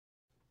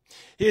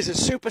Here's a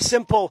super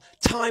simple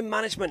time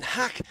management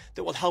hack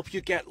that will help you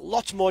get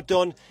lots more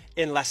done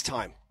in less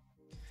time.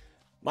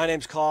 My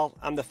name's Carl.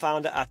 I'm the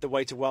founder at The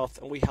Way to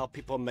Wealth, and we help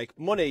people make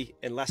money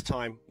in less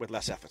time with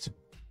less effort.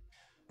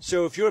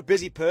 So if you're a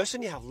busy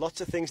person, you have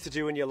lots of things to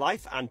do in your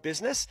life and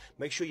business,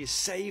 make sure you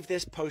save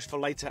this post for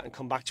later and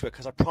come back to it,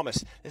 because I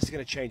promise this is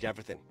going to change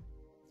everything.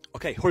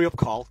 Okay, hurry up,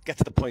 Carl. Get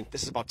to the point.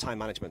 This is about time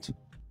management.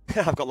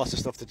 I've got lots of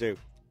stuff to do.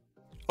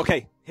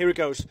 Okay, here it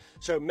goes.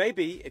 So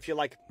maybe if you're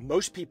like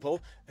most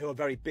people who are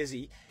very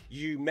busy,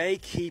 you may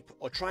keep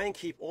or try and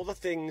keep all the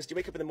things. You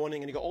wake up in the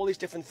morning and you've got all these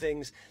different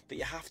things that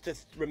you have to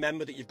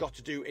remember that you've got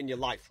to do in your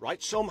life,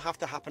 right? Some have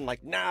to happen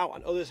like now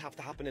and others have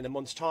to happen in a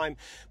month's time,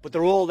 but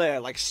they're all there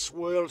like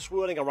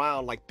swirling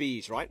around like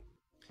bees, right?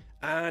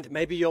 And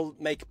maybe you'll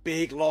make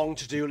big, long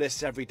to-do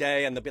lists every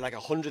day and there'll be like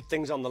 100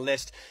 things on the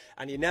list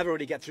and you never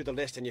really get through the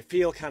list and you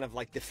feel kind of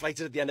like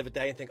deflated at the end of the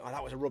day and think, oh,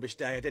 that was a rubbish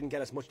day. I didn't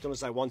get as much done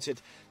as I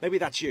wanted. Maybe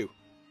that's you.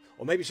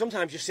 Or maybe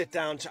sometimes you sit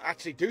down to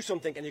actually do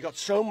something and you've got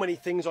so many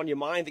things on your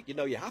mind that you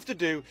know you have to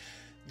do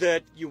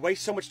that you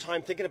waste so much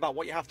time thinking about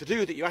what you have to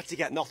do that you actually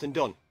get nothing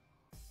done.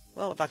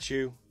 Well, if that's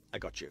you, I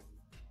got you.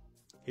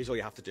 Here's all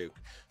you have to do.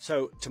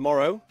 So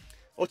tomorrow,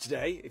 or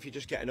today, if you're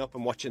just getting up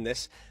and watching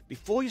this,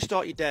 before you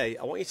start your day,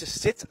 I want you to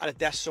sit at a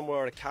desk somewhere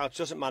or a couch,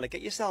 doesn't matter,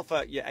 get yourself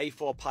your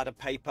A4 pad of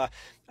paper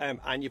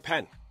and your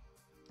pen.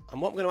 And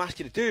what I'm going to ask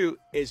you to do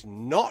is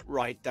not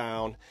write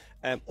down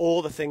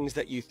all the things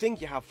that you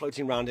think you have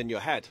floating around in your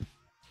head.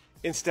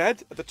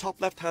 Instead, at the top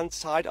left-hand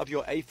side of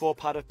your A4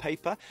 pad of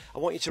paper, I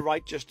want you to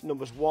write just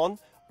numbers 1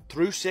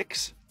 through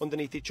 6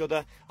 underneath each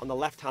other on the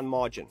left-hand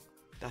margin.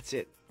 That's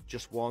it,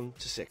 just 1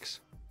 to 6.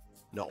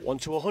 Not 1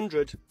 to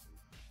 100.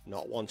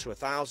 Not 1 to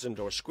 1,000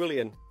 or a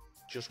squillion,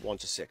 just 1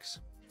 to 6.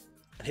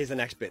 And here's the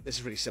next bit. This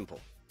is really simple.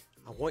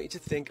 I want you to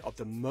think of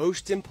the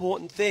most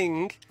important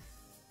thing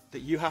that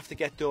you have to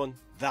get done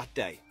that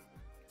day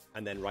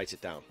and then write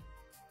it down.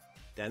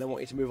 Then I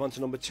want you to move on to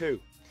number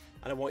 2.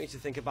 And I want you to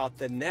think about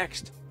the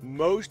next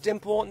most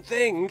important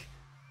thing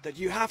that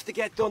you have to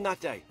get done that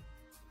day.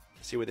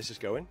 See where this is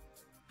going?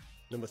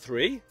 Number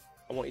 3,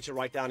 I want you to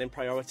write down in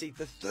priority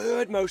the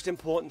third most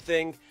important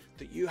thing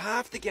that you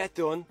have to get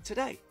done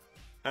today.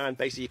 And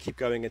basically you keep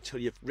going until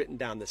you've written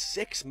down the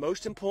 6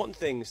 most important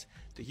things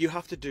that you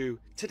have to do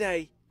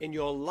today in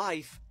your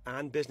life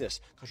and business.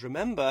 Because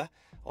remember,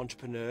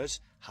 entrepreneurs,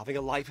 having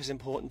a life is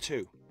important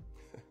too.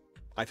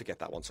 I forget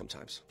that one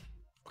sometimes.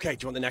 Okay,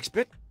 do you want the next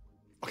bit?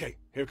 Okay,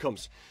 here it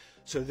comes.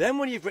 So then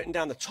when you've written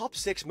down the top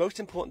 6 most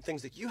important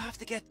things that you have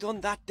to get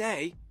done that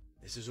day,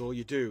 this is all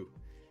you do.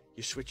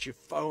 You switch your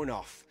phone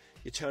off.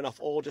 You turn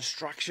off all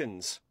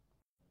distractions.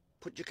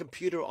 Put your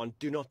computer on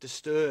Do Not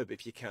Disturb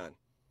if you can.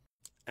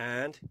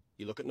 And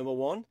you look at number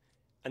 1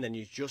 and then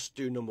you just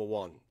do number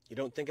 1. You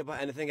don't think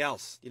about anything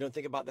else. You don't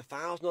think about the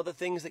 1,000 other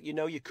things that you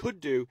know you could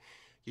do.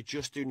 You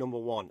just do number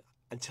 1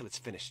 until it's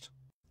finished.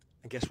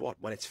 And guess what?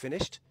 When it's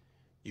finished,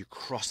 you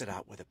cross it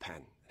out with a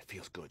pen. It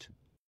feels good.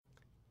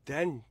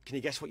 Then, can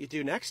you guess what you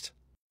do next?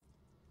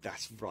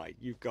 That's right,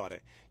 you've got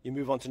it. You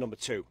move on to number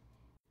 2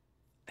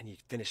 and you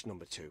finish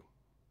number 2.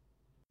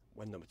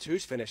 When number 2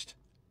 is finished,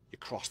 you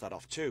cross that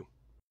off too.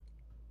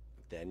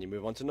 Then you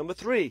move on to number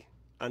 3.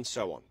 And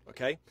so on,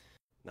 okay?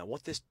 Now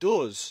what this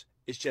does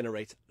is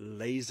generate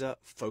laser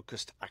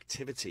focused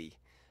activity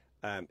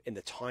in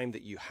the time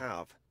that you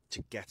have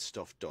to get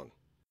stuff done.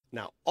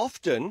 Now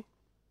often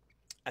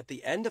at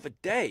the end of a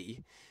day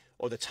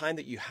or the time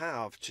that you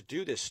have to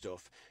do this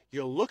stuff,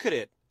 you'll look at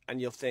it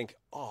and you'll think,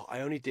 oh,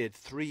 I only did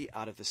 3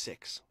 out of the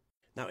 6.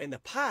 Now in the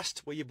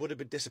past where you would have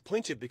been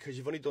disappointed because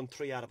you've only done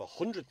 3 out of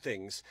 100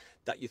 things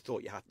that you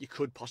thought you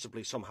could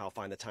possibly somehow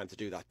find the time to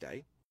do that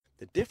day,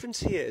 the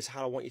difference here is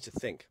how I want you to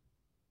think.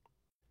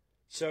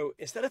 So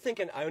instead of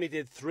thinking I only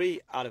did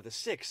 3 out of the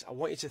 6, I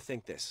want you to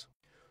think this.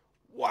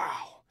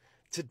 Wow,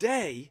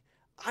 today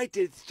I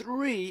did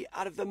 3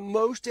 out of the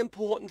most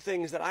important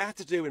things that I had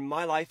to do in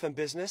my life and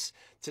business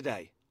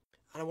today.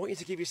 And I want you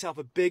to give yourself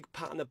a big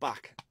pat on the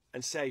back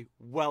and say,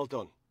 well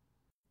done.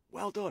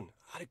 Well done,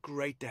 I had a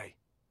great day.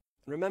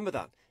 And remember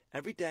that,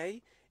 every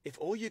day, if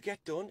all you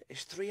get done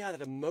is 3 out of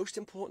the most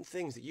important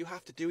things that you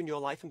have to do in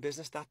your life and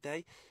business that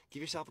day,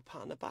 give yourself a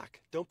pat on the back.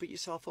 Don't beat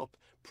yourself up,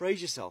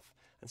 praise yourself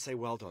and say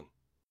well done.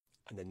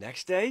 And the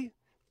next day,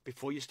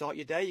 before you start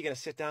your day, you're going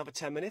to sit down for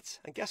 10 minutes.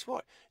 And guess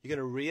what? You're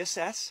going to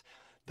reassess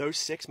those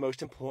 6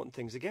 most important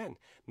things again.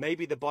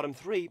 Maybe the bottom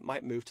 3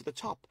 might move to the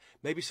top.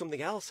 Maybe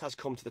something else has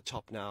come to the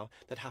top now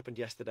that happened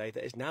yesterday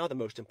that is now the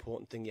most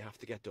important thing you have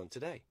to get done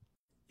today.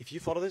 If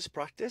you follow this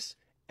practice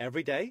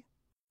every day,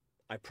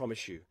 I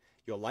promise you,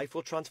 your life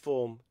will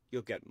transform.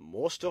 You'll get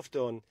more stuff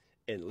done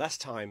in less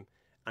time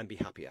and be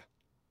happier.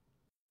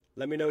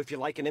 Let me know if you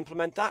like and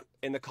implement that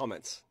in the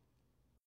comments.